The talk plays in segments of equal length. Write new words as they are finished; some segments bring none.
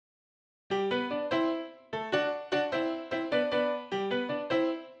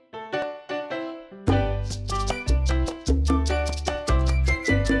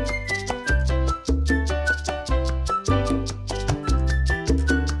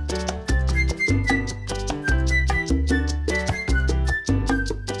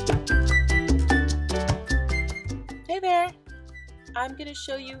going to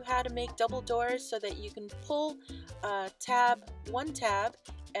show you how to make double doors so that you can pull one tab,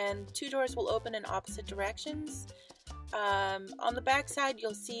 and two doors will open in opposite directions. On the back side,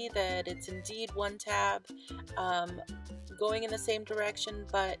 you'll see that it's indeed one tab going in the same direction,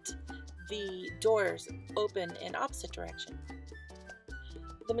 but the doors open in opposite direction.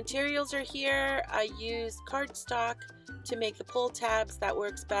 The materials are here. I use cardstock to make the pull tabs. That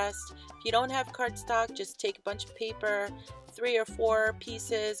works best. If you don't have cardstock, just take a bunch of paper, 3 or 4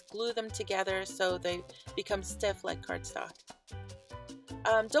 pieces, glue them together so they become stiff like cardstock.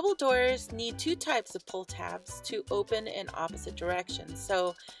 Double doors need 2 types of pull tabs to open in opposite directions.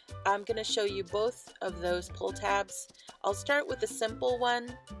 So I'm going to show you both of those pull tabs. I'll start with the simple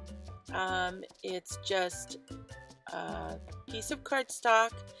one. It's just a piece of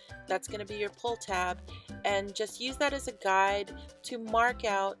cardstock. That's going to be your pull tab, and just use that as a guide to mark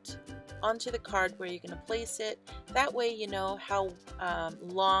out onto the card where you're going to place it. That way you know how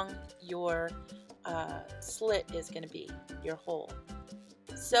long your slit is going to be, your hole.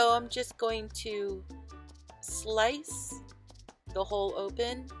 So I'm just going to slice the hole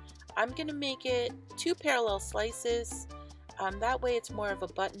open. I'm going to make it 2 parallel slices. That way it's more of a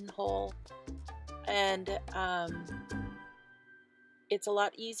buttonhole, and it's a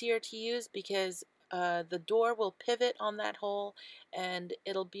lot easier to use because the door will pivot on that hole, and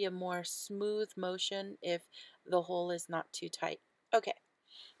it'll be a more smooth motion if the hole is not too tight. Okay,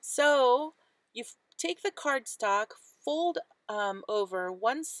 so you take the cardstock, fold over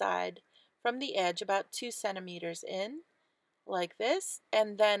one side from the edge about 2 centimeters in, like this,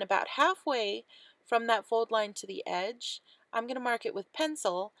 and then about halfway from that fold line to the edge, I'm going to mark it with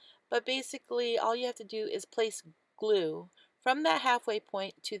pencil, but basically all you have to do is place glue from that halfway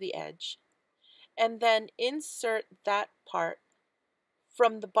point to the edge, and then insert that part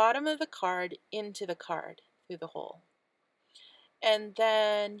from the bottom of the card into the card through the hole. And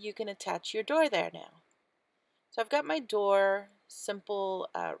then you can attach your door there now. So I've got my door, simple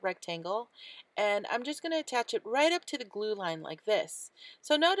rectangle, and I'm just going to attach it right up to the glue line like this.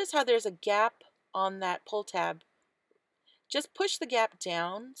 So notice how there's a gap on that pull tab. Just push the gap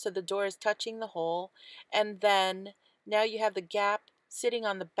down so the door is touching the hole, and then now you have the gap sitting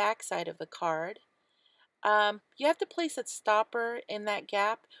on the back side of the card. You have to place a stopper in that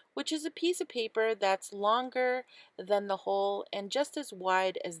gap, which is a piece of paper that's longer than the hole and just as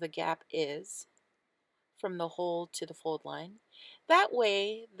wide as the gap is from the hole to the fold line. That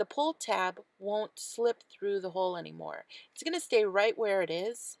way the pull tab won't slip through the hole anymore. It's going to stay right where it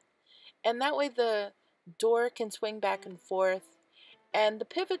is, and that way the door can swing back and forth, and the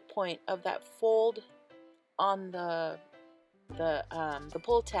pivot point of that fold on the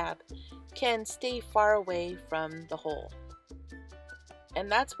pull tab can stay far away from the hole,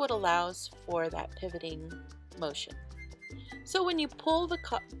 and that's what allows for that pivoting motion. So when you pull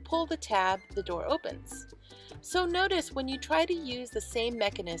the tab, the door opens. So notice when you try to use the same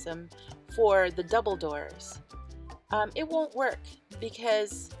mechanism for the double doors, it won't work,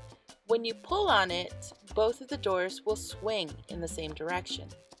 because when you pull on it, both of the doors will swing in the same direction.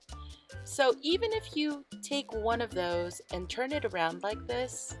 So even if you take one of those and turn it around like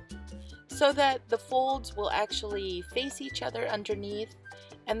this, so that the folds will actually face each other underneath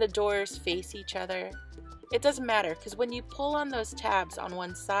and the doors face each other, it doesn't matter, because when you pull on those tabs on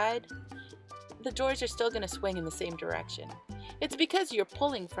one side, the doors are still going to swing in the same direction. It's because you're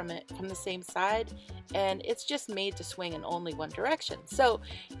pulling from the same side, and it's just made to swing in only one direction. So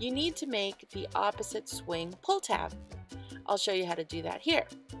you need to make the opposite swing pull tab. I'll show you how to do that here.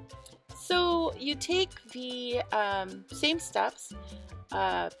 So you take the same steps,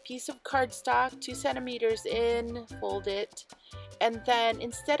 piece of cardstock 2 centimeters in, fold it, and then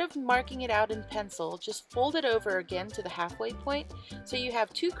instead of marking it out in pencil, just fold it over again to the halfway point so you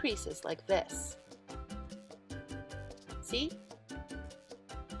have 2 creases like this. See?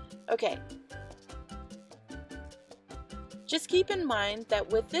 Okay. Just keep in mind that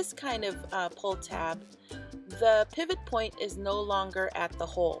with this kind of pull tab, the pivot point is no longer at the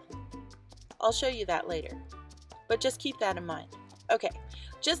hole. I'll show you that later, but just keep that in mind. Okay,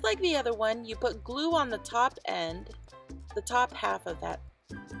 just like the other one, you put glue on the top end, the top half of that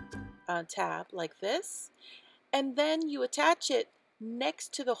tab like this, and then you attach it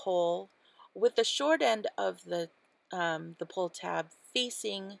next to the hole with the short end of the pull tab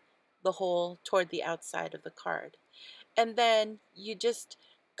facing the hole toward the outside of the card. And then you just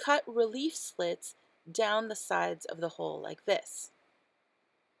cut relief slits down the sides of the hole like this.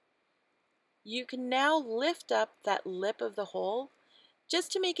 You can now lift up that lip of the hole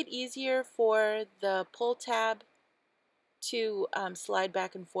just to make it easier for the pull tab to slide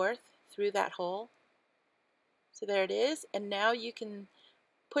back and forth through that hole. So there it is, and now you can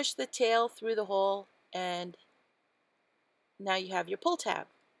push the tail through the hole, and now you have your pull tab.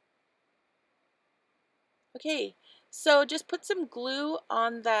 Okay, so just put some glue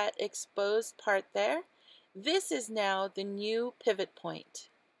on that exposed part there. This is now the new pivot point.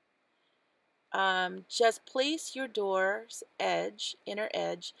 Just place your door's edge, inner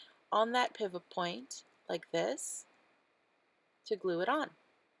edge, on that pivot point like this to glue it on.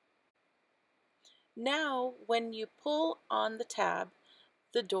 Now, when you pull on the tab,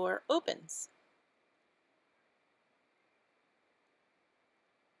 the door opens.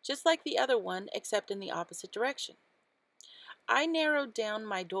 Just like the other one, except in the opposite direction. I narrowed down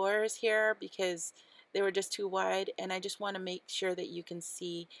my doors here because they were just too wide, and I just want to make sure that you can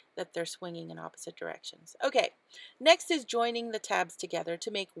see that they're swinging in opposite directions. Okay, next is joining the tabs together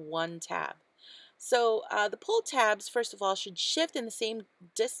to make one tab. So the pull tabs, first of all, should shift in the same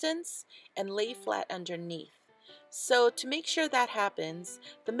distance and lay flat underneath. So to make sure that happens,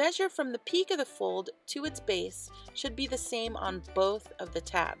 the measure from the peak of the fold to its base should be the same on both of the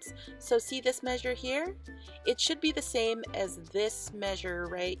tabs. So see this measure here? It should be the same as this measure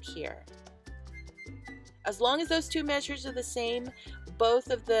right here. As long as those two measures are the same, both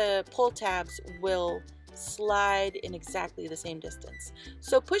of the pull tabs will slide in exactly the same distance.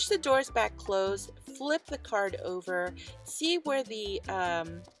 So push the doors back closed, flip the card over, see where the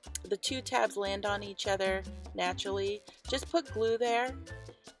two tabs land on each other naturally. Just put glue there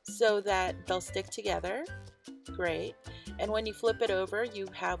so that they'll stick together. Great. And when you flip it over, you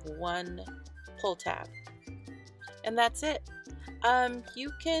have one pull tab. And that's it.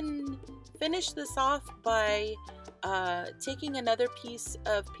 You can finish this off by taking another piece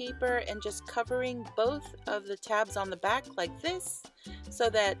of paper and just covering both of the tabs on the back like this so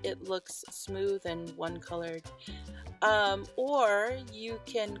that it looks smooth and one colored. Or you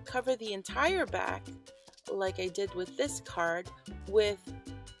can cover the entire back like I did with this card with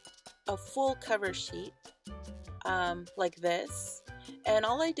a full cover sheet like this, and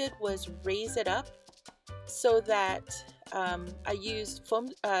all I did was raise it up so that I used foam,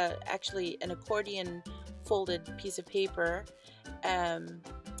 actually an accordion folded piece of paper, and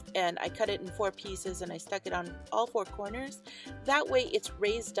I cut it in 4 pieces and I stuck it on all 4 corners. That way it's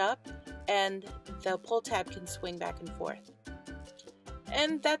raised up and the pull tab can swing back and forth.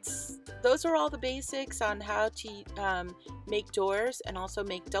 And those are all the basics on how to make doors and also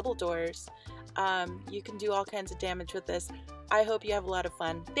make double doors. You can do all kinds of damage with this. I hope you have a lot of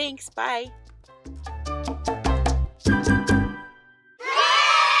fun. Thanks, bye!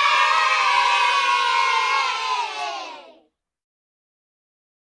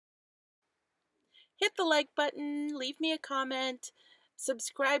 Hit the like button, leave me a comment,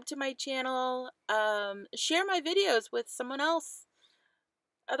 subscribe to my channel, share my videos with someone else.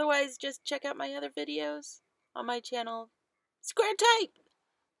 Otherwise, just check out my other videos on my channel. Square type!